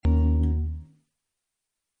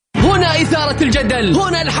إثارة الجدل،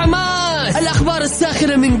 هنا الحماس، الأخبار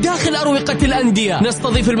الساخنة من داخل أروقة الأندية،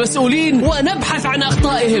 نستضيف المسؤولين ونبحث عن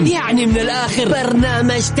أخطائهم، يعني من الآخر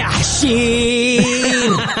برنامج تحشير.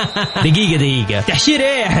 دقيقة تحشير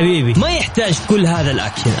ايه يا حبيبي؟ ما يحتاج كل هذا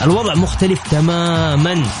الأكشن، الوضع مختلف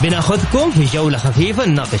تماما. بناخذكم في جولة خفيفة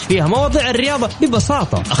نناقش فيها مواضيع الرياضة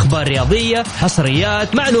ببساطة، أخبار رياضية،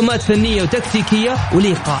 حصريات، معلومات فنية وتكتيكية،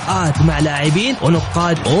 ولقاءات مع لاعبين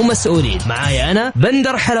ونقاد ومسؤولين. معايا أنا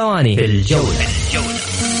بندر حلواني في الجولة.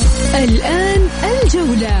 الآن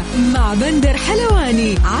الجولة مع بندر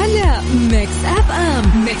حلواني على ميكس أف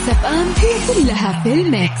أم. ميكس أف أم هي كلها في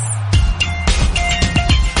الميكس.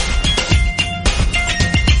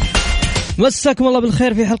 مساكم الله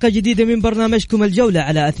بالخير في حلقة جديدة من برنامجكم الجولة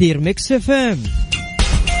على أثير ميكس أف أم.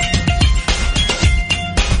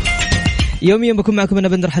 يوميا بكون معكم أنا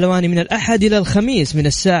بندر حلواني من الأحد إلى الخميس من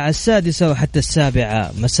الساعة 6 وحتى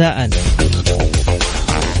 7 مساء.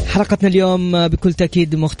 حلقتنا اليوم بكل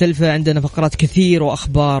تأكيد مختلفة، عندنا فقرات كثير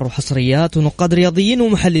وأخبار وحصريات ونقاد رياضيين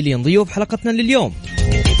ومحللين. ضيوف حلقتنا لليوم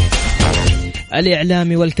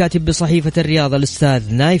الإعلامي والكاتب بصحيفة الرياضة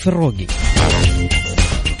الأستاذ نايف الروقي،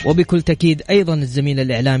 وبكل تأكيد أيضا الزميل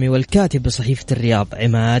الإعلامي والكاتب بصحيفة الرياض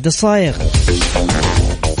عماد الصايغ.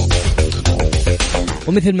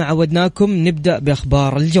 ومثل ما عودناكم نبدأ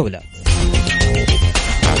بأخبار الجولة.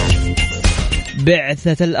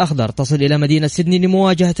 بعثة الأخضر تصل إلى مدينة سيدني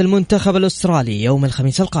لمواجهة المنتخب الأسترالي يوم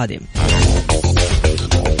الخميس القادم.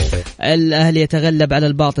 الأهلي يتغلب على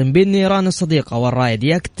الباطن بالنيران الصديقة، والرائد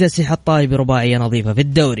يكتسح الطائي برباعية نظيفة في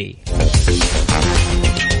الدوري.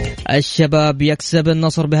 الشباب يكسب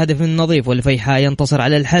النصر بهدف نظيف، والفيحاء ينتصر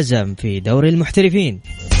على الحزم في دوري المحترفين.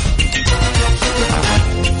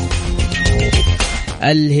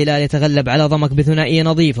 الهلال يتغلب على ضمك بثنائية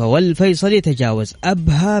نظيفة، والفيصل يتجاوز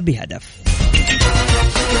أبها بهدف.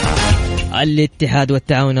 الاتحاد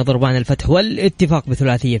والتعاون يضربان الفتح والاتفاق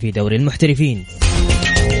بثلاثية في دوري المحترفين.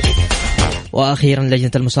 وأخيرا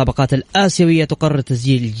لجنة المسابقات الآسيوية تقرر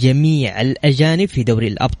تسجيل جميع الأجانب في دوري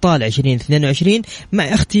الأبطال 2022 مع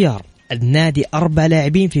اختيار النادي 4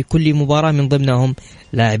 لاعبين في كل مباراة من ضمنهم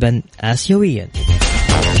لاعبا آسيويا.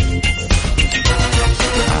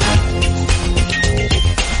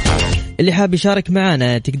 اللي حاب يشارك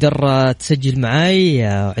معنا تقدر تسجل معي،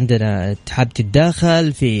 عندنا حاب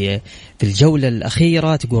تتداخل في الجولة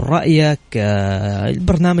الأخيرة، تقول رأيك.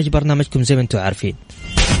 البرنامج برنامجكم زي ما انتم عارفين.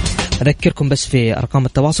 أذكركم بس في أرقام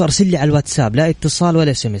التواصل، أرسل لي على الواتساب، لا اتصال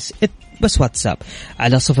ولا SMS، بس واتساب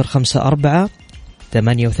على 054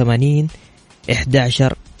 88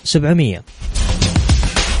 11 700.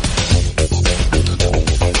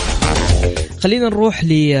 خلينا نروح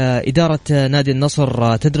لإدارة نادي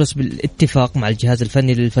النصر، تدرس بالاتفاق مع الجهاز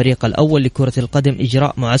الفني للفريق الأول لكرة القدم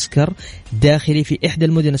إجراء معسكر داخلي في إحدى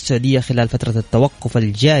المدن السعودية خلال فترة التوقف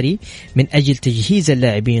الجاري من أجل تجهيز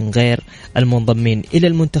اللاعبين غير المنضمين إلى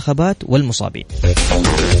المنتخبات والمصابين.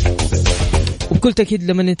 وبكل تأكيد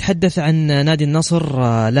لما نتحدث عن نادي النصر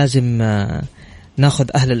لازم ناخذ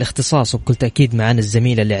أهل الاختصاص، وبكل تأكيد معنا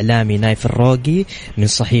الزميل الإعلامي نايف الروقي من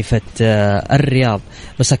صحيفة الرياض.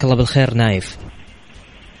 مساك الله بالخير نايف.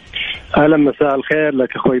 أهلا، مساء الخير لك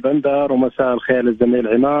أخوي بندر، ومساء الخير للزميل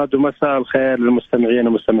عماد، ومساء الخير للمستمعين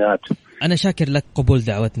والمستمعات. أنا شاكر لك قبول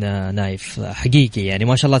دعوتنا نايف، حقيقي يعني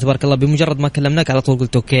ما شاء الله تبارك الله، بمجرد ما كلمناك على طول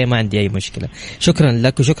قلت أوكي ما عندي أي مشكلة. شكرا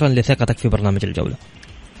لك وشكرا لثقتك في برنامج الجولة.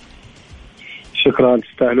 شكرا،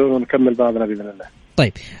 تستاهلون، ونكمل بعضنا بإذن الله.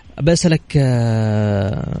 طيب بسألك،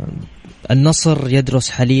 النصر يدرس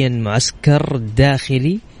حاليا معسكر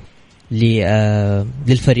داخلي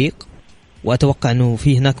للفريق، وأتوقع أنه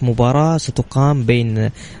في هناك مباراة ستقام بين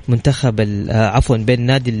بين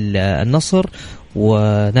نادي النصر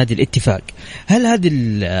ونادي الاتفاق. هل هذه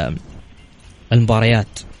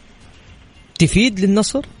المباريات تفيد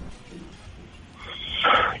للنصر؟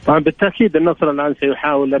 طبعا بالتأكيد النصر الآن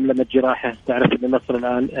سيحاول لملمة جراحه. تعرف أن النصر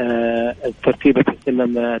الآن ترتيبه في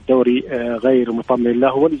سلم الدوري غير مطمئن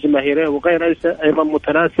له ولجماهيره، وغير أيضا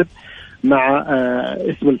متناسب مع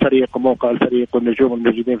اسم الفريق وموقع الفريق والنجوم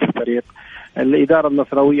الموجودين في الفريق. الإدارة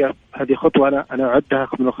النصراوية هذه خطوة أنا أعدها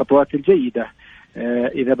من الخطوات الجيدة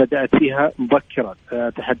إذا بدأت فيها مبكرا.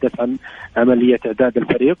 أتحدث عن عملية إعداد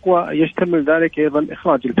الفريق، ويشتمل ذلك أيضا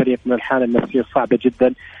إخراج الفريق من الحالة النفسية الصعبة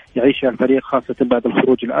جدا يعيشها الفريق، خاصة بعد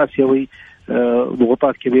الخروج الآسيوي.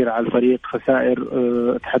 ضغوطات كبيرة على الفريق، خسائر،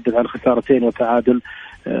 أتحدث عن خسارتين وتعادل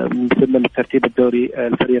من ترتيب الدوري.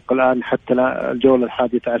 الفريق الآن حتى الجولة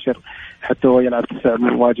 11 حتى هو يلعب 9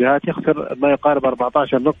 مواجهات يخسر ما يقارب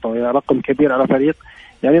 14 نقطة، وهي رقم كبير على فريق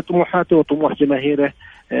يعني طموحاته وطموح جماهيره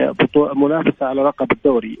منافسة على لقب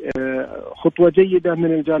الدوري. خطوة جيدة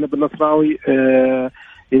من الجانب النصراوي،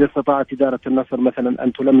 إذا استطاعت إدارة النصر مثلا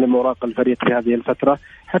أن تلملم أوراق الفريق في هذه الفترة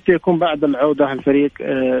حتى يكون بعد العودة الفريق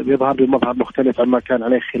يظهر بمظهر مختلف عما كان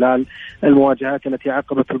عليه خلال المواجهات التي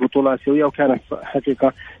عقبت البطولة الآسيوية، وكانت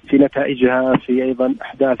حقيقة في نتائجها في أيضا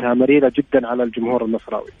أحداثها مريرة جدا على الجمهور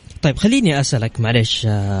النصراوي. طيب خليني أسألك معلش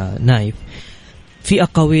نايف، في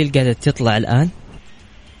أقاويل قاعدة تطلع الآن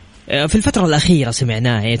في الفترة الأخيرة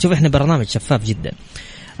سمعناها، يعني شوف إحنا برنامج شفاف جدا،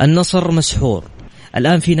 النصر مسحور،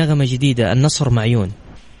 الآن في نغمة جديدة النصر معيون،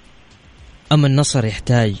 أما النصر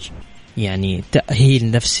يحتاج يعني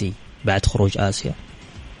تأهيل نفسي بعد خروج آسيا.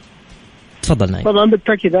 تفضل نايف. طبعا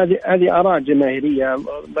بالتأكيد هذه آراء جماهيرية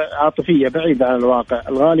عاطفية بعيدة عن الواقع.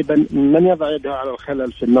 غالبا من يضع يده على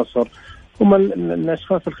الخلل في النصر هم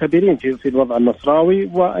الأشخاص الخبيرين في الوضع النصراوي،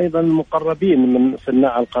 وأيضا المقربين من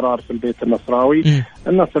صناع القرار في البيت النصراوي.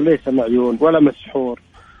 النصر ليس معيون ولا مسحور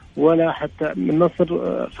ولا حتى النصر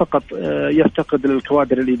فقط يفتقد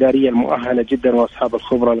للكوادر الإدارية المؤهلة جدا وأصحاب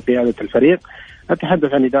الخبرة لقيادة الفريق.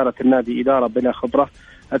 أتحدث عن إدارة النادي إدارة بلا خبرة،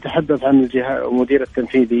 أتحدث عن المدير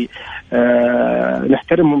التنفيذي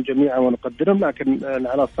نحترمهم جميعا ونقدرهم، لكن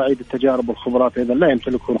على صعيد التجارب والخبرات أيضا لا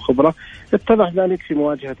يمتلكون خبرة. اتضح ذلك في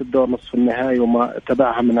مواجهة الدور نصف النهائي وما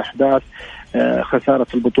تبعها من أحداث، خسارة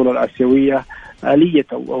البطولة الآسيوية، آلية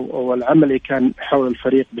أو العمل اللي كان حول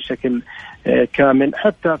الفريق بشكل كامل.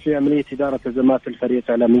 حتى في عملية إدارة أزمات الفريق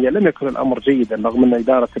الإعلامية لم يكن الأمر جيدا، رغم أن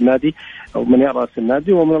إدارة النادي أو من يرأس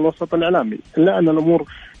النادي ومن الوسط الإعلامي، إلا أن الأمور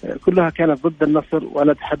كلها كانت ضد النصر.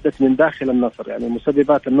 وأنا أتحدث من داخل النصر، يعني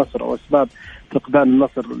مسببات النصر أو أسباب فقدان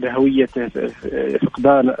النصر لهويته،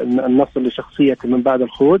 فقدان النصر لشخصيته من بعد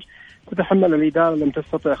الخروج، تتحمل الإدارة لم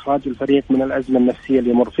تستطع إخراج الفريق من الأزمة النفسية اللي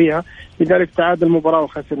يمر فيها. لذلك تعادل المباراة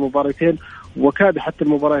وخسر مباراتين، وكاد حتى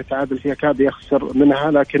المباراة يتعادل فيها كاد يخسر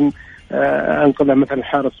منها، لكن أنقذها مثل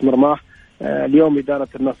حارس مرماه. اليوم إدارة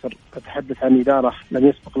النصر أتحدث عن إدارة لم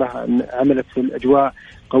يسبق لها أن عملت في الأجواء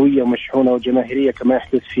قوية ومشحونة وجماهيرية كما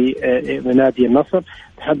يحدث في نادي النصر.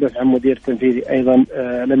 تحدث عن مدير تنفيذي أيضا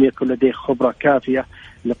لم يكن لديه خبرة كافية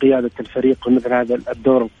لقيادة الفريق مثل هذا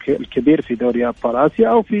الدور الكبير في دوري أبطال آسيا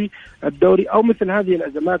أو في الدوري أو مثل هذه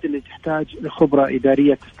الأزمات اللي تحتاج لخبرة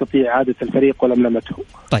إدارية تستطيع إعادة الفريق ولملمته.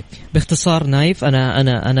 طيب باختصار نايف،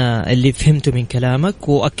 أنا اللي فهمته من كلامك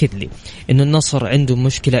وأكد لي إنه النصر عنده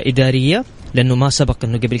مشكلة إدارية، لأنه ما سبق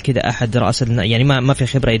إنه قبل كده أحد رأس يعني ما في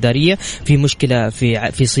خبرة إدارية، في مشكلة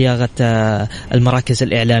في صياغة المراكز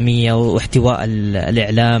الإعلامية واحتواء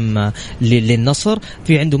الإعلام للنصر،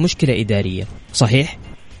 في عنده مشكلة إدارية، صحيح؟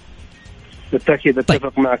 بالتأكيد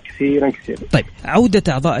أتفق معك كثيرا. طيب عودة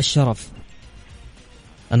أعضاء الشرف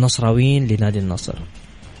النصراويين لنادي النصر،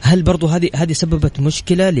 هل برضو هذه سببت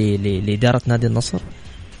مشكلة لإدارة نادي النصر؟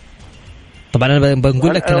 طبعا أنا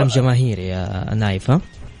بنقول لك كلام جماهيري يا نايف.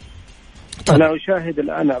 أنا أشاهد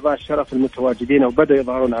الآن أعضاء الشرف المتواجدين وبدأ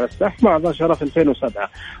يظهرون على الساحة مع أعضاء شرف 2007،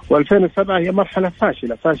 و2007 هي مرحلة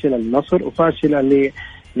فاشلة للنصر وفاشلة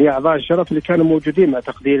لأعضاء الشرف اللي كانوا موجودين مع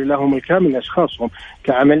تقدير لهم الكامل لأشخاصهم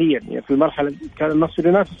كعمليا. يعني في المرحلة كان النصر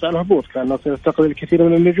ينافس على الهبوط، كان النصر يفتقد الكثير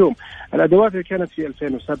من النجوم. الأدوات اللي كانت في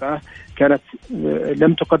 2007 كانت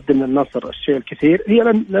لم تقدم للنصر الشيء الكثير،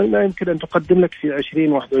 هي لا يمكن أن تقدم لك في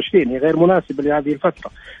 2021، هي غير مناسبة لهذه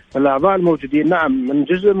الفترة. فالأعضاء الموجودين نعم من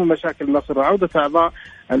جزء من مشاكل النصر، وعودة أعضاء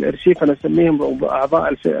الارشيف انا اسميهم اعضاء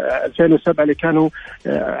 2007 اللي كانوا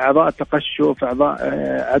اعضاء التقشف، اعضاء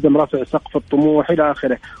عدم رفع سقف الطموح الى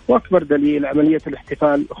اخره. واكبر دليل عمليه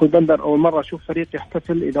الاحتفال، خذ بندر اول مره اشوف فريق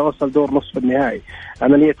يحتفل اذا وصل دور نصف النهائي.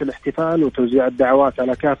 عمليه الاحتفال وتوزيع الدعوات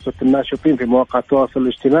على كافه الناشطين في مواقع التواصل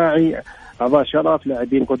الاجتماعي، اعضاء شرف،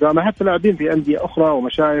 لاعبين قدامى، حتى لاعبين في انديه اخرى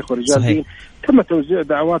ومشايخ ورجال دين، تم توزيع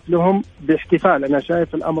دعوات لهم باحتفال. انا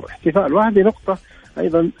شايف الامر احتفال، وهذه نقطه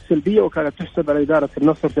ايضا سلبيه وكانت تحسب على اداره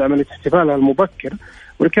النصر في عمليه احتفالها المبكر،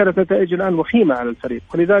 وكانت نتائج الان وخيمه على الفريق.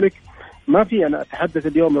 ولذلك ما في، انا اتحدث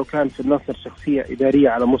اليوم لو كان في النصر شخصيه اداريه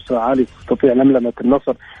على مستوى عالي تستطيع لملمه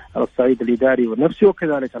النصر على الصعيد الاداري والنفسي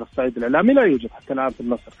وكذلك على الصعيد الاعلامي، لا يوجد حتى الان في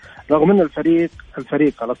النصر. رغم ان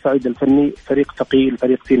الفريق على الصعيد الفني فريق ثقيل،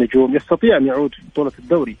 فريق فيه نجوم، يستطيع ان يعود في بطوله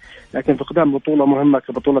الدوري، لكن فقدان بطوله مهمه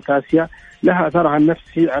كبطوله اسيا لها اثرها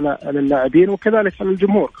النفسي على اللاعبين وكذلك على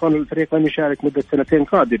الجمهور، كون الفريق لم يشارك مده سنتين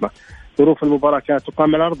قادمه، ظروف المباراه كانت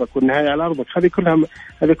تقام على ارضك والنهايه على ارضك،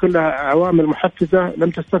 هذه كلها عوامل محفزه لم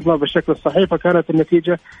تستثمر بالشكل الصحيح، فكانت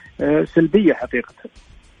النتيجه سلبيه حقيقه.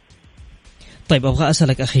 طيب أبغى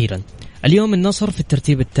أسألك أخيرا، اليوم النصر في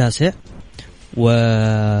الترتيب التاسع،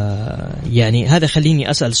 ويعني هذا خليني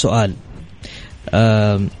أسأل سؤال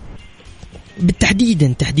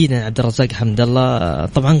تحديدا عبد الرزاق حمد الله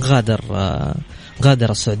طبعا غادر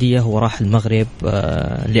السعودية وراح المغرب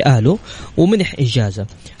لأهله ومنح إجازة.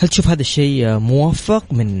 هل تشوف هذا الشيء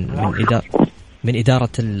موفق من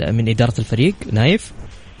إدارة الفريق نايف؟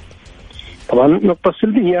 طبعا النقطة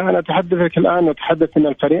السلبية أنا أتحدث لك الآن، أتحدث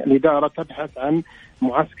أن الإدارة تبحث عن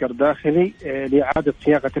معسكر داخلي لإعادة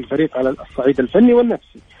صياغة الفريق على الصعيد الفني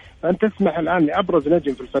والنفسي. أن تسمح الآن لأبرز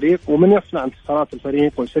نجم في الفريق ومن يصنع انتصارات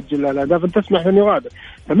الفريق ويسجل الأهداف أن تسمح أن يغادر،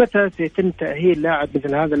 فمتى سيتم تأهيل لاعب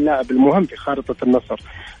مثل هذا اللاعب المهم في خارطة النصر؟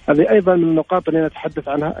 هذه أيضا من النقاط اللي نتحدث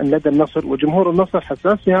عنها لدى النصر، وجمهور النصر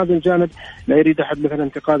حساس في هذا الجانب. لا يريد أحد مثلا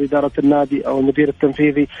انتقاد إدارة النادي أو المدير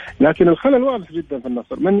التنفيذي، لكن الخلل واضح جدا في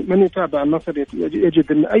النصر. من يتابع النصر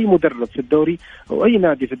يجد أن أي مدرب في الدوري أو أي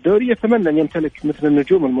نادي في الدوري يتمنى أن يمتلك مثل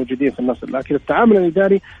النجوم الموجودين في النصر، لكن التعامل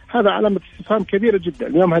الإداري هذا علامة استفهام كبيرة جدا.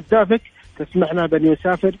 اليوم هدافك تسمح له بأن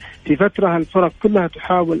يسافر في فترة الفرق كلها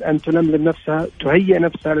تحاول أن تلملم نفسها، تهيئ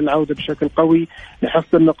نفسها للعودة بشكل قوي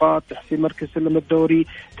لحصد النقاط، تحسين مركز سلم الدوري،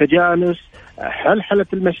 تجانس، حل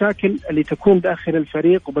المشاكل اللي تكون داخل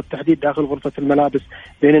الفريق وبالتحديد داخل غرفة الملابس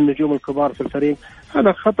بين النجوم الكبار في الفريق.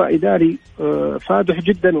 هذا خطأ إداري فادح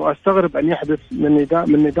جدا، وأستغرب أن يحدث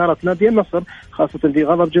من إدارة نادي النصر، خاصة في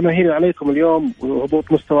غضب جماهيري عليكم اليوم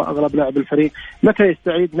وهبوط مستوى أغلب لاعب الفريق. متى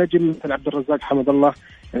يستعيد نجم مثل عبد الرزاق حمد الله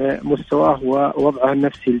مستواه ووضعه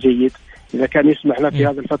النفسي الجيد إذا كان يسمح له في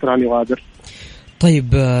هذه الفترة أن يغادر؟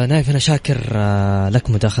 طيب نايف، أنا شاكر لك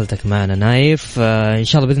مداخلتك معنا نايف. إن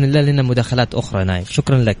شاء الله بإذن الله لنا مداخلات أخرى نايف.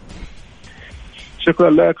 شكرا لك. شكرا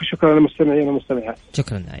لك وشكرا للمستمعين والمستمعات.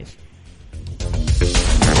 شكرا نايف.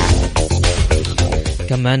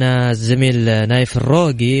 كان معنا الزميل نايف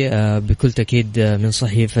الروقي بكل تأكيد من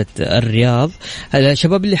صحيفة الرياض.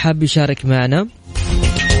 الشباب اللي حاب يشارك معنا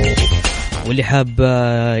واللي حاب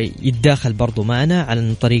يتداخل برضو معنا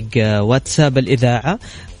عن طريق واتساب الإذاعة،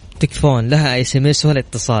 تكفون لها SMS ولا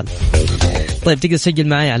اتصال. طيب تقدر تسجل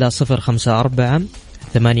معي على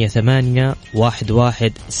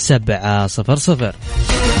 0548811700.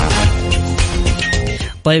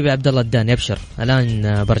 طيب يا عبد الله الداني أبشر،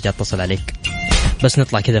 الآن برجع اتصل عليك، بس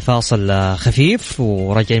نطلع كذا فاصل خفيف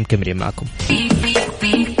وراجعين مكملين معكم.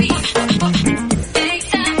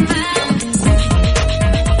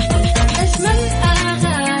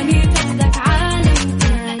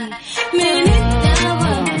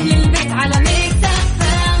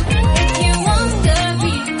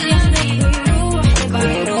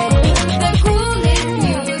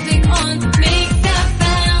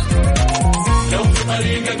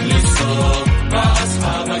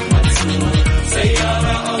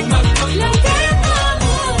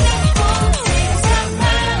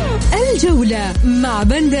 مع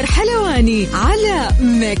بندر حلواني على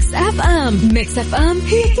ميكس أف أم. ميكس أف أم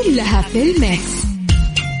هي كلها في الميكس.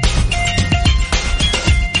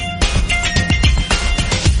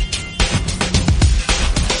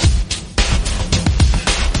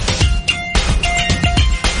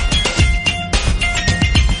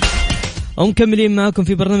 ومكملين معكم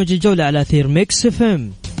في برنامج الجولة على أثير ميكس أف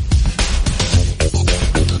أم.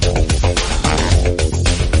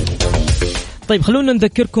 طيب خلونا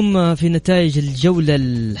نذكركم في نتائج الجولة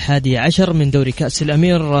 11 من دوري كأس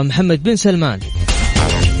الأمير محمد بن سلمان.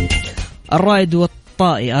 الرائد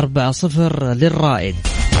والطائي 4-0 للرائد،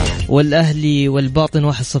 والأهلي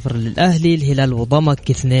والباطن 1-0 للأهلي، الهلال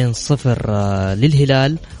وضمك 2-0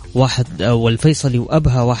 للهلال، والفيصلي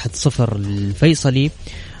وأبها 1-0 للفيصلي،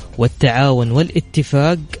 والتعاون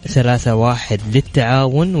والاتفاق 3-1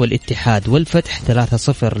 للتعاون، والاتحاد والفتح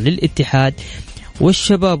 3-0 للاتحاد،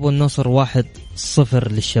 والشباب والنصر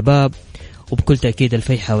 1-0 للشباب، وبكل تأكيد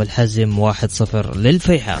الفيحة والحزم 1-0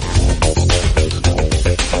 للفيحة.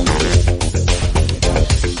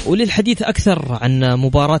 وللحديث أكثر عن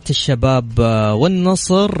مباراة الشباب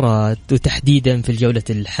والنصر وتحديدا في الجولة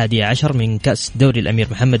 11 من كأس دوري الأمير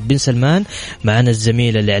محمد بن سلمان، معنا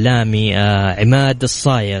الزميل الإعلامي عماد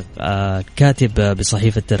الصايغ كاتب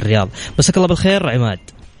بصحيفة الرياض. مساك الله بالخير عماد.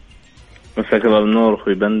 مساك الله بالنور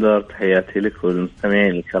أخوي بندر، تحياتي لك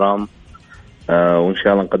والمستمعين الكرام، وإن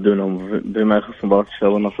شاء الله نقدم لهم بما يخص مباراة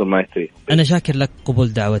الشباب والنصر ما يتري. أنا شاكر لك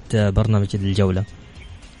قبول دعوة برنامج الجولة.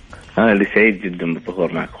 أنا اللي سعيد جدا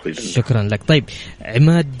بالظهور معك أخوي بندر. شكرا لك. طيب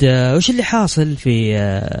عماد، وش اللي حاصل في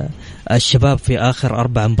الشباب في آخر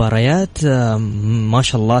 4 مباريات؟ ما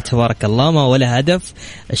شاء الله تبارك الله، ما ولا هدف،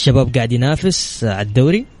 الشباب قاعد ينافس على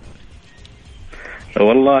الدوري.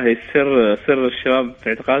 والله سر الشباب في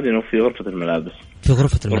اعتقادي انه في غرفة الملابس. في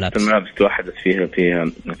غرفة الملابس توحدت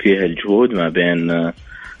فيها الجهود ما بين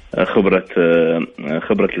خبرة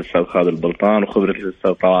الأستاذ خالد البلطان وخبرة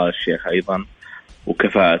الأستاذ طلال الشيخ أيضا،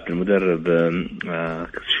 وكفاءة المدرب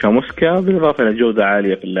شاموسكا، بالإضافة إلى جودة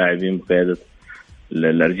عالية في اللاعبين بقيادة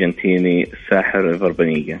الأرجنتيني الساحر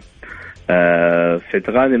فاربانيجا. في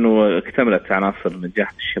اعتقادي انه اكتملت عناصر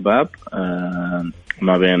نجاح الشباب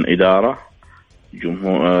ما بين إدارة،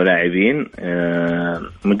 جمهور، لاعبين،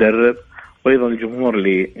 مدرب، وأيضا الجمهور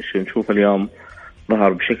اللي نشوف اليوم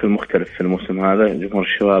ظهر بشكل مختلف في الموسم هذا. جمهور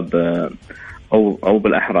الشباب أو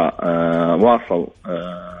بالأحرى واصل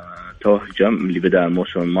توهجم اللي بدأ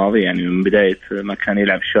الموسم الماضي، يعني من بداية ما كان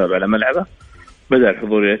يلعب الشباب على ملعبه بدأ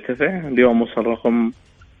الحضور يرتفع. اليوم وصل رقم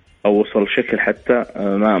أو وصل شكل حتى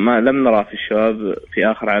ما لم نرى في الشباب في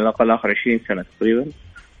على الأقل آخر 20 سنة تقريبا،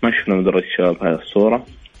 ما شفنا مدرج الشباب هذه الصورة.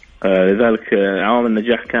 لذلك عوامل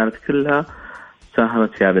النجاح كانت كلها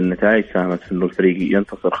ساهمت في هذه النتائج، ساهمت في أنه الفريق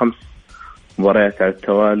ينتصر 5 مباريات على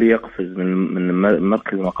التوالي، يقفز من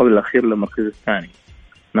المركز ما قبل الأخير للمركز الثاني،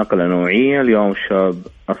 نقلة نوعية. اليوم الشباب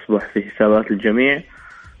أصبح في حسابات الجميع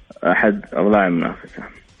أحد أضلاع المنافسة.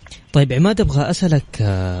 طيب عماد، أبغى أسألك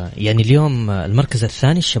يعني اليوم المركز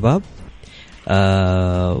الثاني الشباب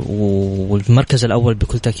والمركز الأول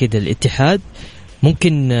بكل تأكيد الاتحاد،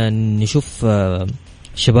 ممكن نشوف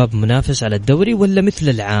شباب منافس على الدوري ولا مثل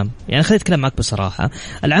العام؟ يعني خليني أتكلم معك بصراحة،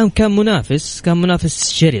 العام كان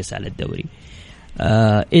منافس شرس على الدوري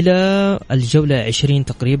إلى الجولة 20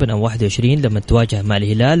 تقريبا أو 21 لما تواجه مع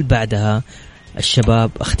الهلال، بعدها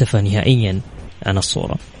الشباب اختفى نهائيا عن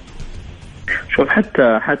الصورة. شوف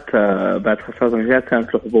حتى بعد خسارة الهلال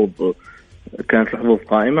كانت الحظوظ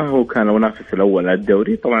قائمة، هو كان المنافس الأول على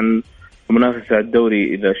الدوري. طبعا المنافسة على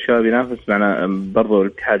الدوري إذا الشباب ينافس معنا برضو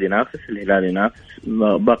الاتحاد ينافس، الهلال ينافس،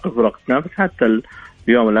 باقي الفرق تنافس، حتى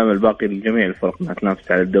اليوم الأمل باقي لجميع الفرق أنها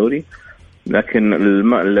تنافس على الدوري، لكن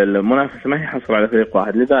المنافسة ما هي حصر على فريق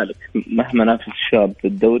واحد. لذلك مهما نافس الشباب في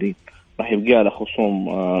الدوري راح يبقى له خصوم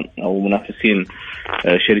أو منافسين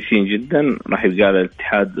شرسين جدا. راح يبقى له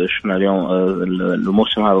الاتحاد، شفنا اليوم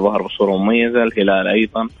الموسم هذا ظهر بصورة مميزة، الهلال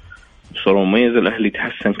أيضا بصورة مميزة، الأهلي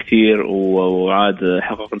تحسن كثير وعاد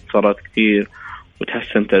حقق انتصارات كثير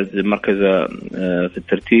وتحسن مركزه في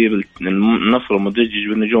الترتيب. النصر مدجج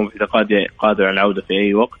بالنجوم في قادر على العودة في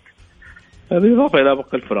أي وقت، بالإضافة إلى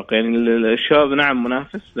باقي الفرق. يعني الشباب نعم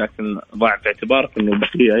منافس، لكن ضع في اعتبارك أنه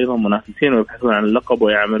بقية أيضا منافسين ويبحثون عن اللقب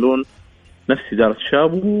ويعملون نفس إدارة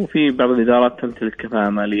الشباب، وفي بعض الإدارات تمتلك كفاءة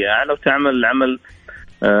مالية أعلى وتعمل عمل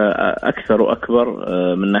أكثر وأكبر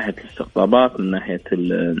من ناحية الاستقطابات، من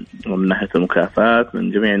ناحية المكافآت،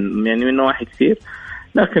 من جميع يعني من نواحي كثير.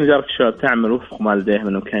 لكن إدارة الشباب تعمل وفق ما لديها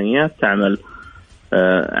من إمكانيات، تعمل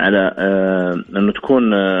على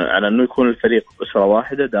أنه يكون الفريق أسرة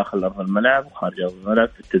واحدة داخل أرض الملعب وخارج أرض الملعب،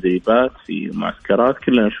 في التدريبات، في معسكرات،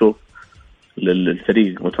 كلنا نشوف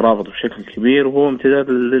الفريق مترابط بشكل كبير، وهو امتداد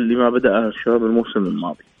لما بدأ الشباب الموسم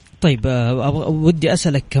الماضي. طيب ودي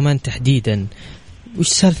أسألك كمان تحديدا، وش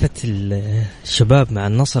سالفة الشباب مع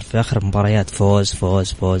النصر في آخر مباريات؟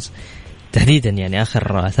 فوز تحديدا، يعني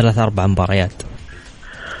آخر 3-4 مباريات.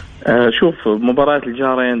 شوف مباريات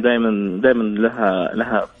الجارين دائما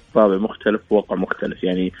لها طابع مختلف وواقع مختلف.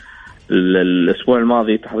 يعني الأسبوع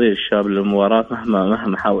الماضي تحضير الشباب للمباراة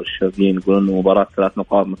مهما حاول الشبابين يقولون إنه مباراة 3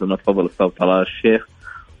 نقاط مثل ما تفضل الأستاذ طلال الشيخ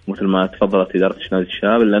مثل ما تفضلت إدارة نادي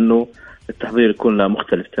الشباب، لأنه التحضير يكون له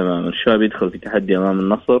مختلف تماما. الشباب يدخل في تحدي أمام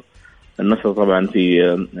النصر طبعا في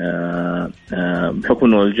بحكم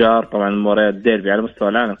انه الجار، طبعا المباريات الديربي على مستوى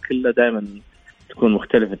العالم كله دائما تكون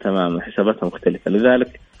مختلفة تماما، حساباتها مختلفة.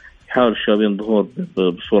 لذلك يحاول الشبابين ظهور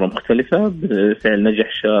بصورة مختلفة. بالفعل نجح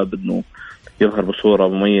الشباب انه يظهر بصورة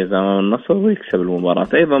مميزة امام النصر ويكسب المباراة.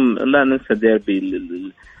 ايضا لا ننسى ديربي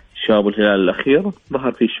الشباب والهلال الاخير،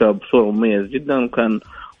 ظهر فيه الشباب بصورة مميزة جدا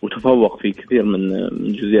وتفوق في كثير من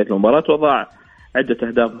جزئيات المباراة، وضع عدة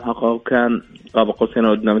أهداف محققة وكان قاب قوسين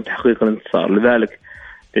أدنى من تحقيق الانتصار. لذلك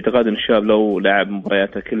اعتقاد أن الشباب لو لعب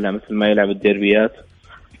مبارياته كلها مثل ما يلعب الديربيات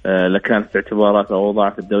لكانت اعتبارات أوضاع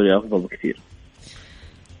في الدوري أفضل بكثير.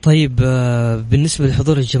 طيب بالنسبة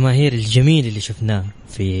للحضور الجماهيري الجميل اللي شفناه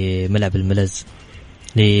في ملعب الملز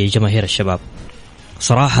لجماهير الشباب،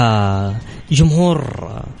 صراحة جمهور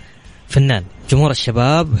فنان، جمهور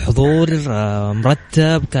الشباب حضور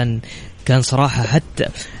مرتب، كان صراحة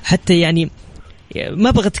حتى يعني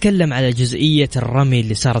ما بغى أتكلم على جزئية الرمي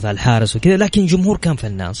اللي صارت على الحارس وكذا، لكن جمهور كان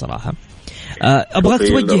فنان صراحة. أبغاك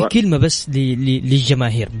توجه كلمة بس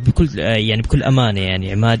للجماهير بكل أمانة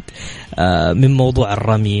يعني عماد، من موضوع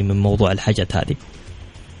الرمي، من موضوع الحاجات هذه.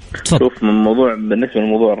 شوف بالنسبة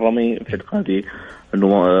لموضوع الرمي في اعتقادي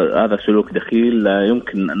أنه هذا سلوك دخيل لا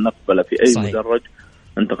يمكن أن نقبله في أي صحيح. مدرج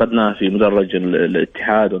انتقدناه في مدرج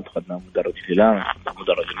الاتحاد، وانتقدناه في مدرج الهلال،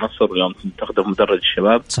 مدرج النصر، واليوم تنتقده في مدرج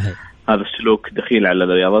الشباب. صحيح. هذا السلوك دخيل على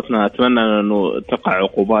رياضتنا. أتمنى أنه تقع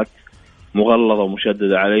عقوبات مغلظة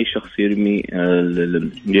ومشددة على أي شخص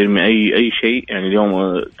يرمي أي شيء. يعني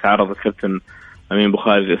اليوم تعرض الكابتن أمين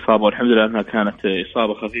بخاري للإصابة، والحمد لله أنها كانت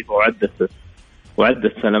إصابة خفيفة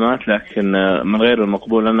وعدت سلامات، لكن من غير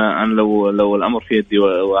المقبول أنا لو الأمر في يدي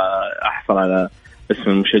وأحصل على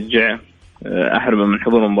اسم المشجع أحرم من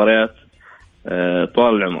حضور المباريات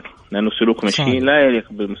طوال العمر، لأنه سلوك مشين لا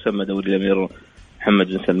يليق بمسمى دوري الأمير محمد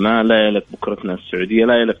بن سلمان، لا يليق بكرتنا السعودية،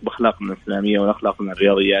 لا يليق بأخلاقنا الإسلامية وأخلاقنا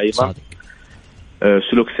الرياضية أيضا.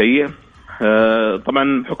 سلوك سيء.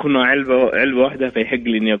 طبعا بحكم أنه علبة واحدة فيحق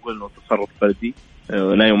لي إني أقول إنه تصرف فردي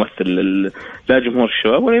لا يمثل لا جمهور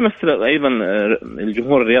الشباب ولا يمثل أيضا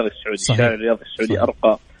الجمهور الرياضي السعودي. الشارع الرياضي السعودي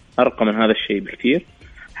أرقى من هذا الشيء بكثير.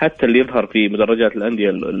 حتى اللي يظهر في مدرجات الأندية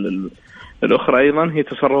الأخرى أيضا هي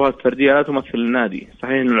تصرفات فردية لا تمثل النادي.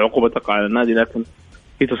 صحيح أن العقوبة تقع على النادي، لكن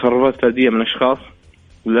هي تصرفات فردية من أشخاص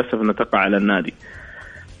للأسف أنها تقع على النادي.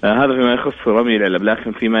 هذا فيما يخص رمي العلب.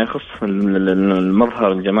 لكن فيما يخص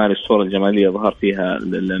المظهر الجمالي، الصورة الجمالية ظهر فيها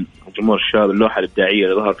جمهور الشباب، اللوحة الإبداعية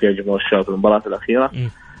اللي ظهر فيها جمهور الشباب في المباراة الأخيرة،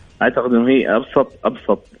 أعتقد أنه هي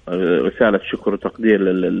أبسط رسالة شكر وتقدير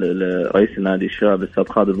لرئيس النادي الشباب الأستاذ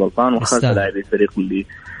خالد البلطان وخاصة لاعبي الفريق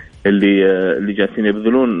اللي جالسين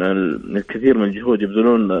يبذلون الكثير من الجهود،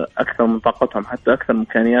 يبذلون أكثر من طاقتهم حتى أكثر من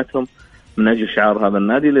إمكانياتهم من أجل شعار هذا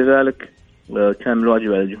النادي. لذلك كان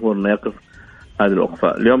الواجب على الجمهور أن يقف هذه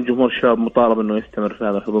الوقفة. اليوم جمهور الشباب مطالب أنه يستمر في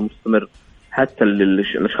هذا الحضور مستمر، حتى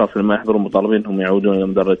الأشخاص اللي ما يحضرون مطالبين هم يعودون إلى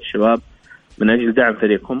مدرج الشباب من أجل دعم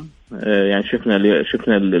فريقهم. يعني شفنا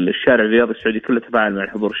الشارع الرياضي السعودي كله تفاعل مع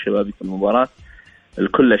الحضور الشبابي في المباراة.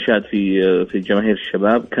 الكل أشاد في جماهير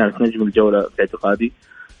الشباب، كانت نجم الجولة في اعتقادي،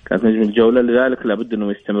 كانت نجم الجولة. لذلك لابد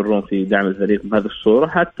أنهم يستمرون في دعم الفريق بهذه الصورة،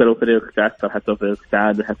 حتى لو فريقك تعثر، حتى لو فريقك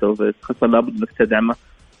تعادل، حتى لو فريقك خسر، لابد أنك تدعمه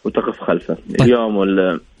وتقف خلفه.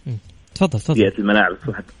 اليوم تفضل الملاعب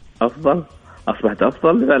أصبحت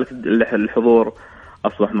أفضل، لذلك الحضور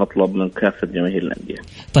أصبح مطلب من كافة جماهير الأندية.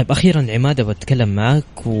 طيب أخيرا عماد بتكلم معك،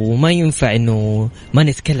 وما ينفع إنه ما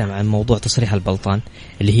نتكلم عن موضوع تصريح البلطان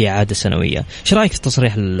اللي هي عادة سنوية. شو رأيك في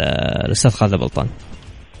تصريح الأستاذ خالد البلطان؟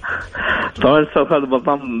 طبعا الأستاذ خالد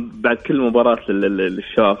البلطان بعد كل مباراة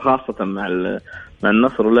للشباب خاصة مع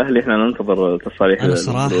النصر والأهلي احنا ننتظر تصريح. أنا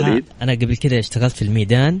صراحة أنا قبل كده اشتغلت في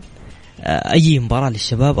الميدان، أي مباراة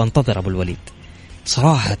للشباب أنتظر أبو الوليد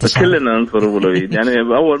صراحة. كلنا ننتظر أبو الوليد. يعني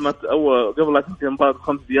قبل لا تنتهي المباراة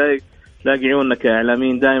ب5 دقائق تلاقي عيوننا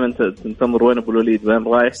كإعلاميين دائما تنتظر وين أبو الوليد، وين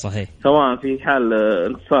رايح. صحيح. سواء في حال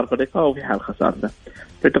انتصار فريقه أو في حال خسارته.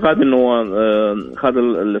 اعتقاد إنه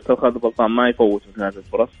الأستاذ خالد البلطان ما يفوت مثل هذه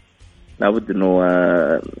الفرص، لابد إنه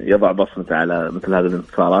يضع بصمته على مثل هذه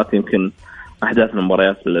الانتصارات. يمكن أحداث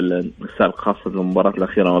المباريات السابقة خاصة المباراة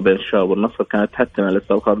الأخيرة ما بين الشباب والنصر كانت تحتم على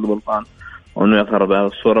الأستاذ خالد البلطان وأنه يظهر بهذه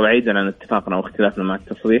الصورة بعيدا عن اتفاقنا واختلافنا مع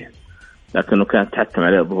التصريح، لكنه كانت تحتم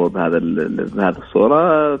عليه الظهور بهذه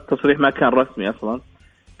الصورة. التصريح ما كان رسمي أصلا،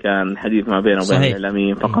 كان حديث ما بينه وبين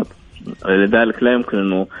الإعلاميين فقط، لذلك لا يمكن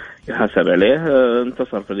أنه يحاسب عليه.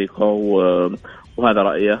 انتصر فريقه وهذا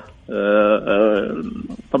رأيه.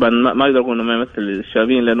 طبعا ما يقدر يقول أنه ما يمثل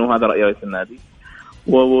الشابين لأنه هذا رأي رئيس النادي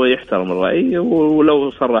ويحترم الرأي،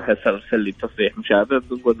 ولو صرح سلي بتصريح مشابه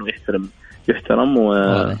بنقول أنه يحترم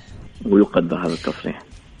ويقدر هذا التصريح.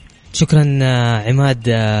 شكرا عماد،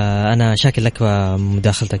 أنا شاكر لك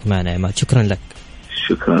ومداخلتك معنا عماد. شكرا لك.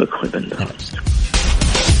 شكرا لك أخوي بندر.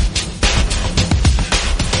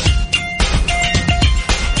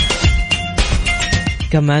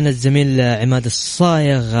 كان معنا الزميل عماد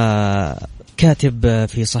الصايغ كاتب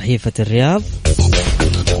في صحيفة الرياض.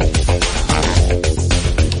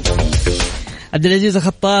 عبد العزيز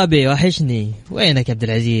الخطابي وحشني، وينك يا عبد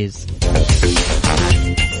العزيز؟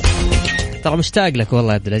 ترى مشتاق لك والله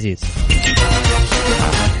يا عبد العزيز.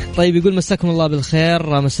 طيب يقول مساكم الله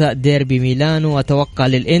بالخير، مساء ديربي ميلانو، أتوقع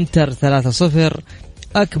للإنتر 3-0.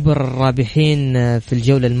 أكبر الرابحين في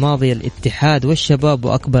الجولة الماضية الاتحاد والشباب،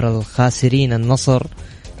 وأكبر الخاسرين النصر.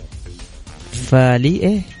 فلي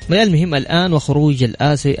إيه المهم الآن وخروج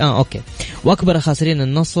الآسيوي أوكي. وأكبر الخاسرين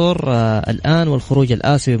النصر الآن، والخروج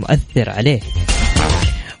الآسيوي مؤثر عليه.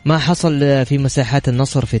 ما حصل في مساحات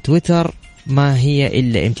النصر في تويتر ما هي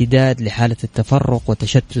إلا امتداد لحالة التفرق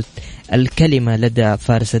وتشتت الكلمة لدى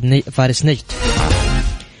فارس نجد.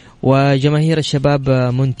 وجماهير الشباب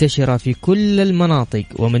منتشرة في كل المناطق،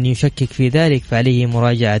 ومن يشكك في ذلك فعليه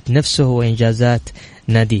مراجعة نفسه وإنجازات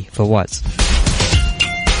نادي فواز.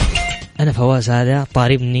 أنا فواز هذا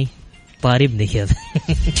طاربني كذا.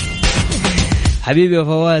 حبيبي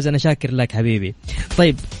وفواز أنا شاكر لك حبيبي.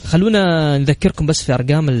 طيب خلونا نذكركم بس في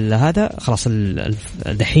أرقام هذا خلاص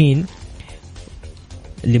دحين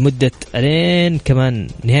لمدة لين كمان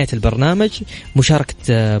نهاية البرنامج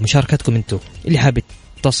مشاركتكم انتو اللي حاب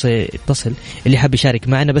يتصل اللي حاب يشارك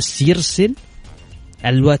معنا بس يرسل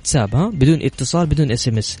على الواتساب بدون اتصال بدون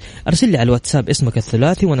SMS. ارسل لي على الواتساب اسمك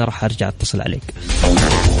الثلاثي وانا راح ارجع اتصل عليك.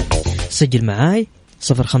 سجل معاي 054-88-11700.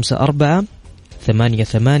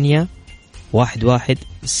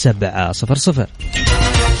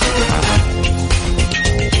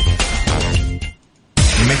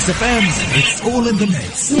 Mix FM, it's all in the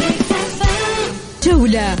mix.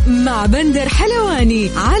 جولة مع بندر حلواني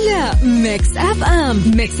على ميكس اف ام.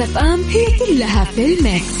 ميكس اف ام هي كلها في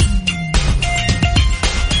الميكس.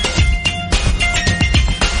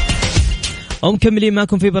 ومكملين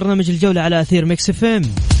معكم في برنامج الجولة على أثير ميكس اف ام.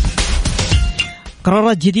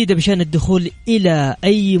 قرارات جديدة بشأن الدخول إلى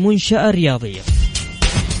أي منشأة رياضية.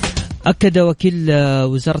 أكد وكيل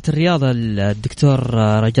وزارة الرياضة الدكتور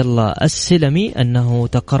رجل الله السلمي أنه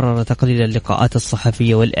تقرر تقليل اللقاءات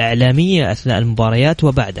الصحفية والإعلامية أثناء المباريات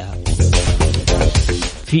وبعدها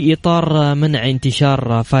في إطار منع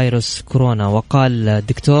انتشار فيروس كورونا. وقال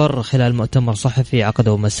الدكتور خلال مؤتمر صحفي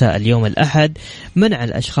عقده مساء اليوم الأحد منع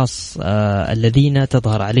الأشخاص الذين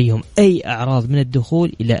تظهر عليهم أي أعراض من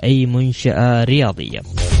الدخول إلى أي منشأة رياضية.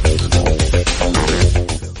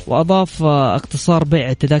 وأضاف اقتصار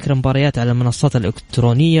بيع تذاكر المباريات على المنصات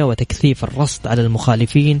الإلكترونية وتكثيف الرصد على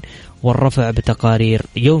المخالفين والرفع بتقارير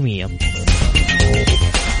يومية.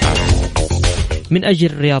 من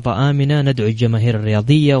أجل رياضة آمنة ندعو الجماهير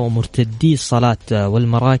الرياضية ومرتدي الصالات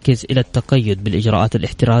والمراكز إلى التقيد بالإجراءات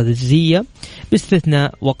الاحترازية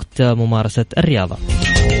باستثناء وقت ممارسة الرياضة.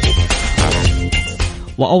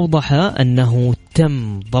 وأوضح أنه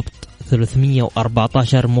تم ضبط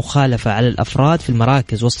 314 مخالفة على الأفراد في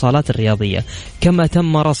المراكز والصالات الرياضية، كما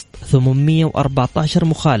تم رصد 814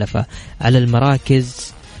 مخالفة على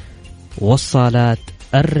المراكز والصالات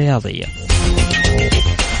الرياضية.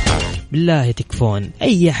 بالله تكفون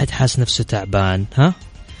أي أحد حاس نفسه تعبان، ها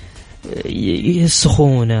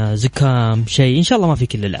السخونة زكام شيء، إن شاء الله ما في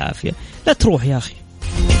كل العافية، لا تروح يا أخي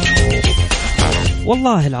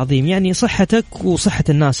والله العظيم. يعني صحتك وصحة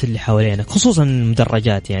الناس اللي حوالينك خصوصا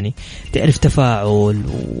المدرجات، يعني تعرف تفاعل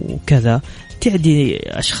وكذا، تعدي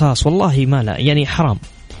أشخاص والله ما لا، يعني حرام.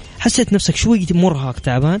 حسيت نفسك شوي مرهق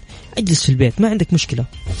تعبان أجلس في البيت، ما عندك مشكلة.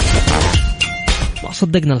 ما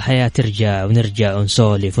صدقنا الحياة ترجع ونرجع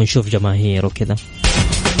ونسولف ونشوف جماهير وكذا.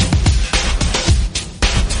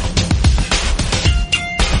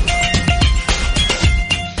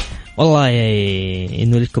 والله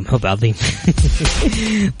إنه لكم حب عظيم.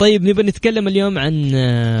 طيب نبي نتكلم اليوم عن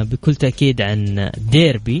بكل تأكيد عن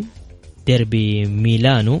ديربي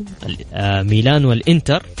ميلانو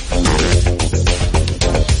والإنتر.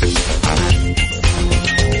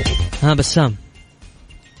 ها بسام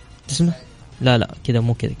تسمع؟ لا كذا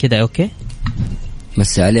مو كذا أوكي.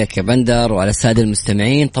 مسي عليك يا بندر وعلى السادة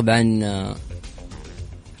المستمعين. طبعا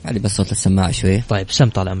علي بس صوت السماعة شوية. طيب سم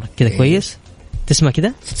طال عمرك كذا كويس. تسمع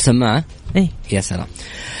كذا السماعة؟ ايه يا سلام.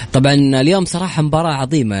 طبعا اليوم صراحة مباراة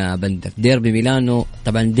عظيمة يا بندر، ديربي ميلانو.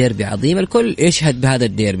 طبعا ديربي عظيم، الكل يشهد بهذا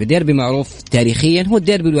الديربي. ديربي معروف تاريخيا، هو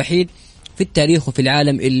الديربي الوحيد في التاريخ وفي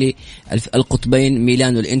العالم اللي القطبين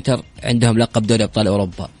ميلان والإنتر عندهم لقب دوري أبطال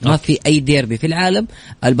أوروبا. ما في أي ديربي في العالم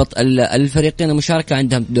الفريقين المشاركة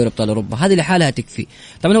عندهم دوري أبطال أوروبا، هذه لحالها تكفي.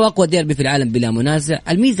 طبعا هو أقوى ديربي في العالم بلا منازع.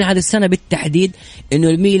 الميزة هذه السنة بالتحديد إنه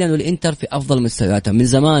الميلان والإنتر في أفضل مستوياتهم. من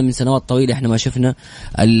زمان، من سنوات طويلة إحنا ما شفنا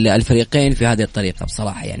الفريقين في هذه الطريقة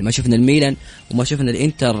بصراحة، يعني ما شفنا الميلان وما شفنا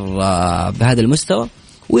الإنتر بهذا المستوى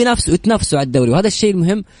ويتنافسوا على الدوري، وهذا الشيء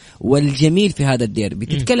المهم والجميل في هذا الديربي.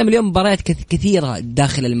 تتكلم اليوم مباريات كثيرة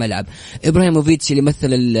داخل الملعب. إبراهيموفيتش اللي مثل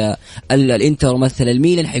الإنتر ومثل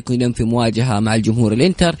الميلان حيكون اليوم في مواجهة مع الجمهور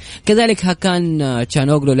الإنتر. كذلك هاكان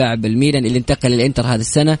تشانوغلو لاعب الميلان اللي انتقل للإنتر هذه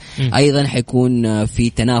السنة أيضا حيكون في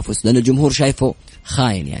تنافس، لأن الجمهور شايفه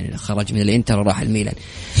خاين، يعني خرج من الإنتر وراح الميلان.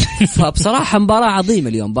 فبصراحة مباراة عظيمة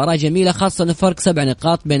اليوم، مباراة جميلة، خاصة الفرق 7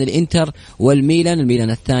 نقاط بين الإنتر والميلان. الميلان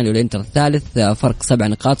الثاني والإنتر الثالث، فرق 7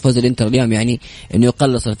 نقاط. فوز الإنتر اليوم يعني إنه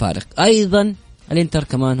يقلص الفارق. أيضا الإنتر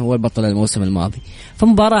كمان هو البطل الموسم الماضي.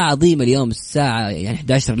 فمباراة عظيمة اليوم الساعة يعني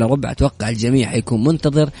 11:15. أتوقع الجميع حيكون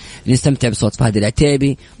منتظر نستمتع بصوت فهد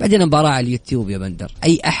العتيبي. بعدين مباراة على اليوتيوب يا بندر،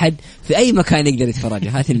 أي أحد في أي مكان يقدر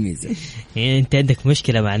يتفرجها. هذه الميزة. يعني أنت عندك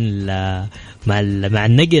مشكلة مع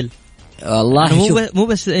النقل والله. مو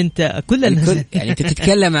بس انت كل الناس يعني انت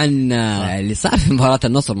تتكلم عن اللي صار في مباراة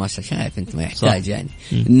النصر، ما شايف انت ما يحتاج يعني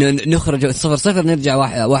نخرج 0-0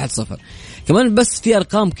 نرجع 1-0 كمان. بس في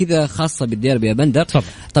ارقام كذا خاصة بالديربي يا بندر.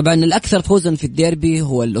 طبعا الاكثر فوزا في الديربي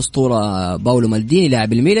هو الاسطورة باولو مالديني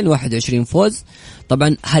لاعب الميلان، 21 فوز.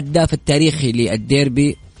 طبعا هداف التاريخي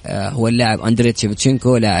للديربي هو اللاعب أندري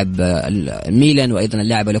تشيفتشينكو لاعب الميلان، وأيضا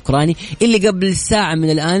اللاعب الأوكراني اللي قبل ساعة من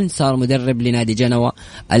الآن صار مدرب لنادي جنوا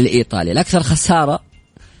الإيطالي. الأكثر خسارة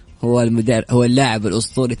هو اللاعب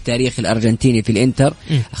الأسطوري التاريخي الأرجنتيني في الإنتر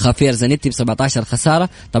خافير زانيتي ب17 خسارة.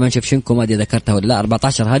 طبعا شيفتشينكو ما ذكرته ولا لا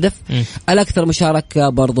 14 هدف. الأكثر مشاركة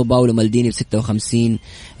برضو باولو مالديني ب56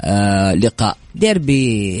 لقاء.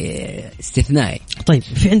 ديربي استثنائي. طيب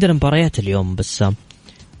في عندنا مباريات اليوم بس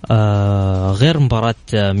غير مباراة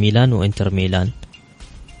ميلان وإنتر ميلان.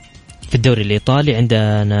 في الدوري الإيطالي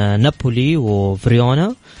عندنا نابولي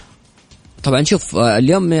وفريونا. طبعا شوف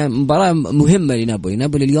اليوم مباراة مهمة لنابولي.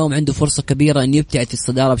 نابولي اليوم عنده فرصة كبيرة أن يبتعد في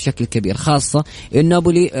الصدارة بشكل كبير، خاصة إن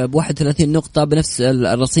نابولي ب31 نقطة بنفس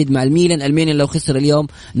الرصيد مع الميلان لو خسر اليوم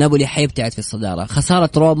نابولي حيبتعد في الصدارة.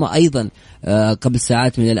 خسارة روما أيضا قبل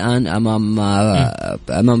ساعات من الآن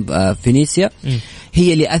أمام فينيسيا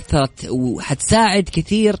هي اللي أثرت وحتساعد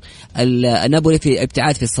كثير نابولي في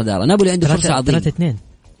ابتعاد في الصدارة. نابولي عنده فرصة عظيمة 3-2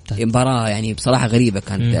 مباراة يعني بصراحة غريبة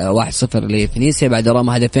كانت 1-0 لفينيسيا بعد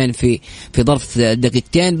روما هدفين في ظرف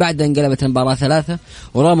دقيقتين، بعد انقلبت المباراة 3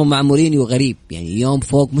 وروما مع مورينيو غريب يعني يوم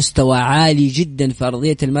فوق مستوى عالي جدا في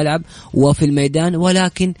أرضية الملعب وفي الميدان،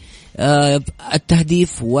 ولكن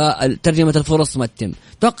التهديف وترجمة الفرص ما تتم.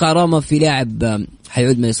 توقع روما في لاعب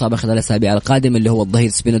حيعود من إصابة خلال الأسابيع القادمة اللي هو الظهير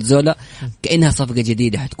سبينوتزولا، كأنها صفقة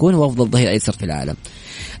جديدة حتكون هو أفضل ظهير أيسر في العالم.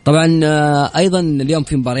 طبعا أيضا اليوم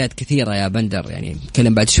في مباريات كثيرة يا بندر، يعني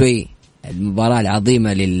نتكلم بعد شوي المباراة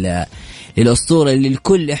العظيمة للأسطورة اللي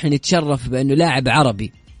الكل إحنا نتشرف بأنه لاعب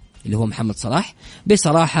عربي اللي هو محمد صلاح.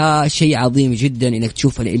 بصراحة شيء عظيم جدا إنك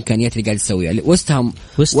تشوف الإمكانيات اللي قاعد تسويها. ويست هام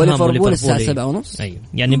وليفربول الساعة 7:30. أيوة.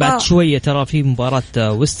 يعني بعد شوية ترى في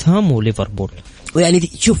مباراة ويست هام وليفربول. ويعني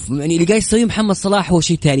شوف يعني اللي قاعد يسويه محمد صلاح هو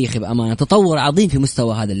شيء تاريخي بأمانة، تطور عظيم في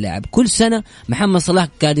مستوى هذا اللاعب. كل سنة محمد صلاح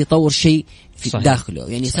قاعد يطور شيء في صحيح. داخله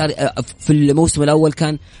يعني صحيح. صار في الموسم الأول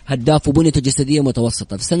كان هداف وبنيته جسدية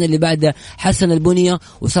متوسطة، في السنة اللي بعدها حسن البنية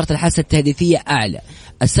وصارت الحاسة التهديفية أعلى،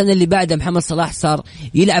 السنة اللي بعدها محمد صلاح صار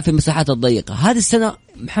يلعب في المساحات الضيقة، هذه السنة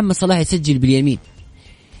محمد صلاح يسجل باليمين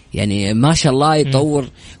يعني ما شاء الله يطور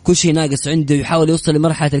كل شيء ناقص عنده، يحاول يوصل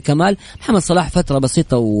لمرحلة الكمال. محمد صلاح فترة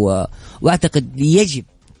بسيطة وأعتقد يجب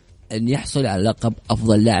أن يحصل على لقب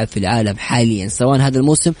أفضل لاعب في العالم حاليا سواء هذا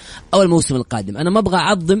الموسم أو الموسم القادم. أنا ما أبغى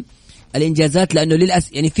أعظم الإنجازات لأنه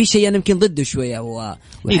للأسف يعني في شيء أنا يمكن ضده شوية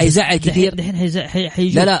وحيزعل كثير.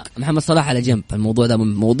 لا محمد صلاح على جنب، الموضوع ده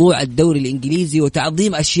موضوع الدوري الإنجليزي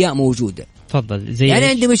وتعظيم أشياء موجودة. تفضل. زي يعني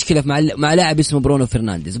عندي مشكلة مع لاعب اسمه برونو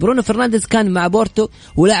فرنانديز كان مع بورتو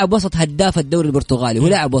ولاعب وسط هداف الدوري البرتغالي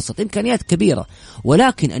ولاعب وسط إمكانيات كبيرة،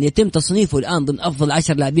 ولكن أن يتم تصنيفه الآن ضمن أفضل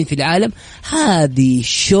 10 لاعبين في العالم هذه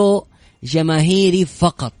شو جماهيري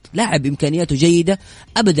فقط. لاعب إمكانياته جيدة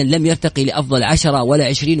أبدا لم يرتقي لأفضل 10 ولا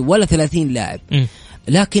 20 ولا 30 لاعب،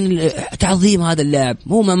 لكن تعظيم هذا اللاعب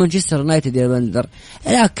مو مع مانشستر يونايتد يا بندر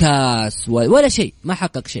لا كاس ولا شيء، ما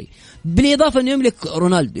حقق شيء، بالإضافة أنه يملك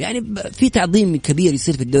رونالدو. يعني في تعظيم كبير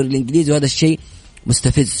يصير في الدوري الإنجليزي وهذا الشيء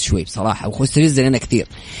مستفز شوي بصراحة، ومستفز لنا كثير.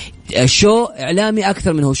 شو إعلامي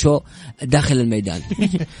أكثر من هو شو داخل الميدان.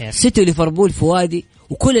 سيتي وليفربول في وادي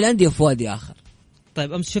وكل الأندية في وادي آخر.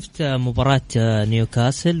 طيب أمس شفت مباراة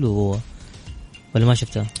نيوكاسل ولا ما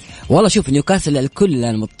شفتها؟ والله شوف نيوكاسل الكل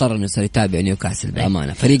الآن مضطر إنه يصير يتابع نيوكاسل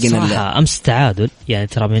بأمانة. فريقنا أمس تعادل يعني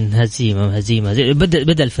ترى من هزيمة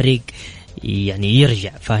بدأ الفريق يعني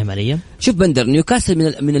يرجع، فاهم علي؟ شوف بندر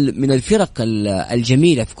نيوكاسل من الفرق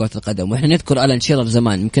الجميلة في كرة القدم، واحنا نذكر ألان شيرر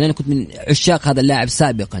زمان، يمكن أنا كنت من عشاق هذا اللاعب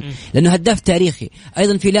سابقا لأنه هداف تاريخي.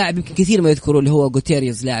 أيضا في لاعب يمكن كثير ما يذكروه اللي هو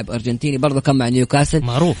غوتيريز، لاعب أرجنتيني برضه كان مع نيوكاسل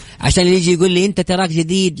معروف، عشان اللي يجي يقول لي أنت تراك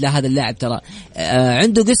جديد. لا هذا اللاعب ترى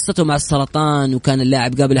عنده قصته مع السرطان، وكان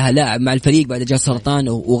اللاعب قبلها لاعب مع الفريق بعد جاء سرطان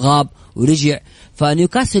وغاب ورجع.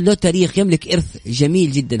 فنيوكاسل له تاريخ، يملك إرث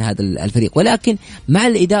جميل جدا هذا الفريق، ولكن مع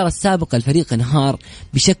الإدارة السابقة الفريق انهار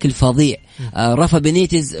بشكل فظيع. رافا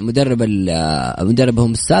بينيتز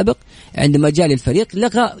مدربهم السابق عندما جاء للفريق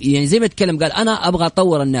لغى، يعني زي ما تكلم قال أنا أبغى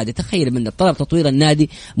أطور النادي. تخيل من طلب تطوير النادي،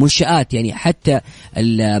 منشآت يعني حتى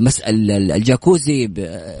الجاكوزي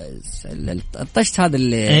الطشت هذا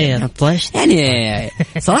اللي يعني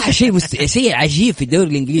صراحة شيء عجيب في الدوري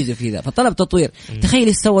الإنجليزي في ذا، فطلب تطوير. تخيل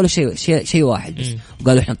يسوى له شيء واحد بس،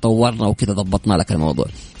 وقالوا إحنا طورنا وكذا ضبطنا لك الموضوع،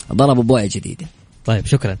 ضربوا بوية جديدة. طيب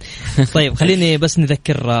شكرا. طيب خليني بس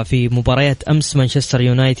نذكر في مباريات أمس مانشستر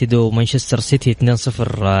يونايتد ومانشستر سيتي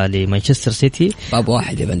 2-0 لمانشستر سيتي. باب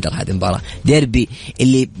واحد يا بندر، هذه المباراة ديربي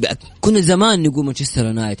اللي كنا زمان نقول مانشستر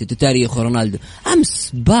يونايتد وتاريخ رونالدو،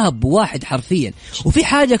 أمس باب واحد حرفيا. وفي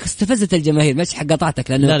حاجة استفزت الجماهير، ماشي حق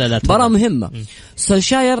قطعتك لأنه مباراة مهمة.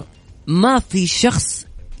 سولشاير ما في شخص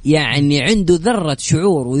يعني عنده ذرة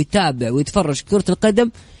شعور ويتابع ويتفرج كرة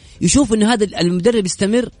القدم يشوف إنه هذا المدرب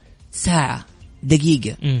يستمر ساعة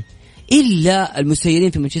دقيقة إلا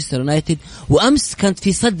المسيرين في مانشستر يونايتد. وأمس كانت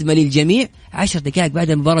في صدمة للجميع، 10 دقائق بعد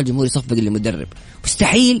المباراة الجمهور يصفق للمدرب.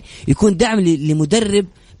 مستحيل يكون دعم لمدرب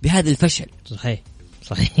بهذا الفشل. صحيح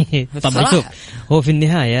طبعا شوف، هو في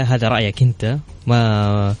النهاية هذا رأيك أنت،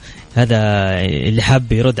 ما هذا اللي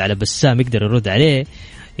حاب يرد على بسام يقدر يرد عليه.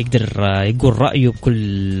 يقدر يقول رأيه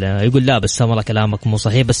بكل، يقول لا بسام والله كلامك مو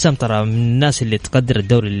صحيح. بسام ترى من الناس اللي تقدر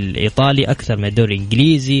الدوري الإيطالي أكثر من الدوري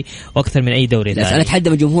الإنجليزي وأكثر من أي دوري ثاني. أنا أتحدى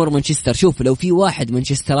من جمهور مانشستر، شوف لو في واحد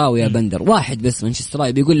مانشستراوي يا بندر، واحد بس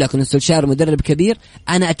مانشستراوي بيقول لك إن سولشاير مدرب كبير،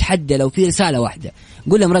 أنا أتحدى لو في رسالة واحدة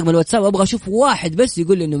قول لهم رقم الواتساب أبغى أشوف واحد بس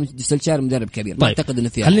يقول لي إنه سولشاير مدرب كبير. ما أعتقد إنه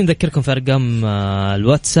فيها. خلينا نذكركم في أرقام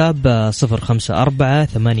الواتساب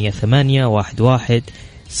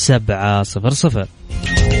 0548811700.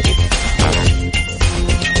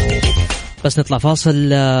 بس نطلع فاصل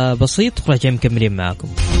بسيط وراجعين مكملين معاكم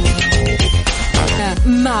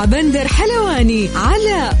مع بندر حلواني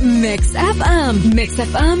على ميكس اف ام. ميكس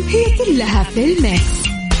اف ام هي كلها في الميكس.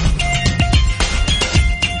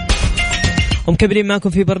 ومكملين معكم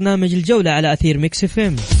في برنامج الجولة على أثير ميكس اف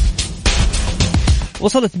ام.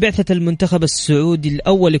 وصلت بعثة المنتخب السعودي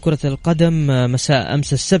الأول لكرة القدم مساء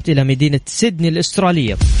أمس السبت إلى مدينة سيدني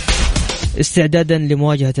الأسترالية استعدادا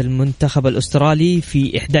لمواجهة المنتخب الأسترالي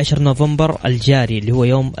في 11 نوفمبر الجاري اللي هو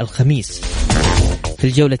يوم الخميس في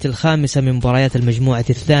الجولة الخامسة من مباريات المجموعة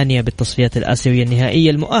الثانية بالتصفيات الآسيوية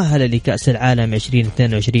النهائية المؤهلة لكأس العالم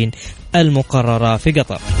 2022 المقررة في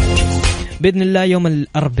قطر. بإذن الله يوم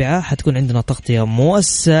الأربعاء حتكون عندنا تغطية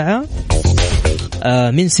موسعة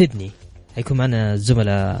من سيدني. هيكون معنا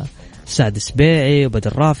الزملاء سعد سبيعي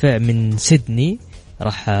وبدر رافع من سيدني،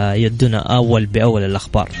 راح يدونا أول بأول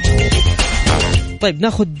الأخبار. طيب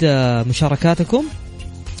ناخد مشاركاتكم.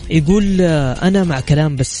 يقول أنا مع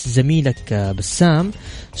كلام بس زميلك بسام،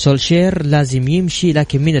 سولشير لازم يمشي،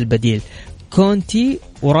 لكن من البديل كونتي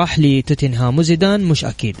وراح لتوتنهام وزيدان مش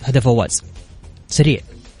أكيد. هذا فواز سريع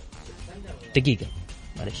دقيقة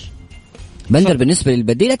معلش. بندر بالنسبة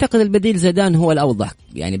للبديل أعتقد البديل زيدان هو الأوضح،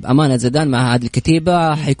 يعني بأمانة زيدان مع هذه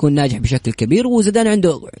الكتيبة حيكون ناجح بشكل كبير، وزيدان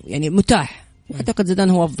عنده يعني متاح، أعتقد زيدان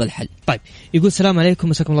هو أفضل حل. طيب يقول السلام عليكم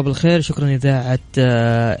مساكم الله بالخير، شكرا إذاعة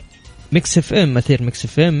ميكس اف ام مثير ميكس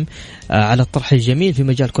اف ام على الطرح الجميل في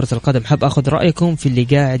مجال كرة القدم. حاب أخذ رأيكم في اللي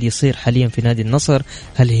قاعد يصير حاليا في نادي النصر،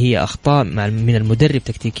 هل هي أخطاء من المدرب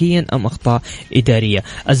تكتيكيا أم أخطاء إدارية؟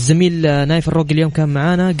 الزميل نايف الروق اليوم كان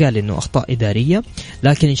معانا قال إنه أخطاء إدارية،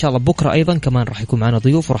 لكن إن شاء الله بكرة أيضا كمان راح يكون معنا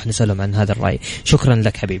ضيوف وراح نسألهم عن هذا الرأي. شكرا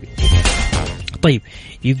لك حبيبي. طيب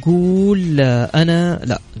يقول أنا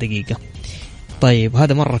لا دقيقة. طيب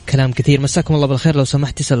هذا مرة كلام كثير. مساكم الله بالخير، لو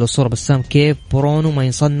سمحت تسأل الصورة بسام كيف برونو ما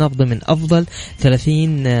ينصنف ضمن أفضل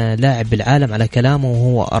 30 لاعب بالعالم على كلامه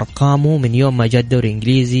وهو أرقامه من يوم ما جاء الدوري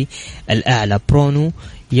الإنجليزي الأعلى. برونو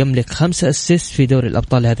يملك 5 أسيست في دوري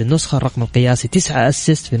الأبطال هذه النسخة، الرقم القياسي 9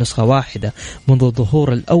 أسيست في نسخة واحدة منذ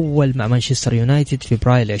الظهور الأول مع مانشستر يونايتد في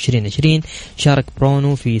فبراير 2020. شارك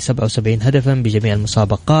برونو في 77 هدفا بجميع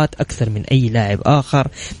المسابقات، أكثر من أي لاعب آخر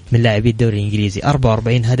من لاعبي الدوري الإنجليزي.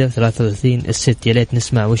 44 هدف 33 أسيست. يا ليت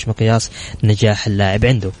نسمع وش مقياس نجاح اللاعب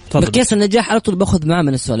عنده. مقياس النجاح على طول باخذ معاه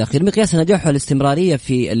من السؤال الأخير. مقياس النجاح والاستمرارية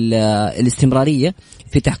في الاستمرارية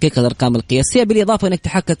في تحقيق الأرقام القياسية، بالإضافة أنك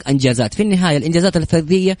تحقق إنجازات. في النهاية الإنجازات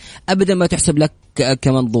الفردية أبدا ما تحسب لك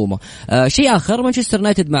كمنظومة. شيء آخر مانشستر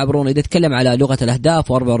يونايتد مع برونو إذا تكلم على لغة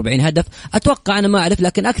الأهداف و44 هدف، أتوقع أنا ما أعرف،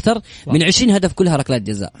 لكن أكثر من 20 هدف كلها ركلات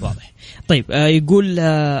جزاء. واضح. طيب يقول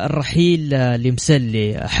الرحيل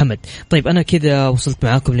لمسلي حمد. طيب أنا كذا وصلت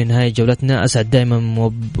معاكم لنهاية جولتنا. أسعد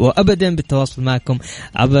دائما وأبدا بالتواصل معكم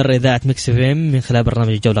عبر إذاعة ميكس اف ام من خلال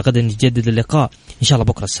برنامج الجولة. غدا نجدد اللقاء إن شاء الله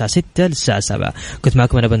بكرة الساعة 6 للساعة 7. كنت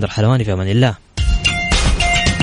معكم أنا بندر حلواني، في أمان الله.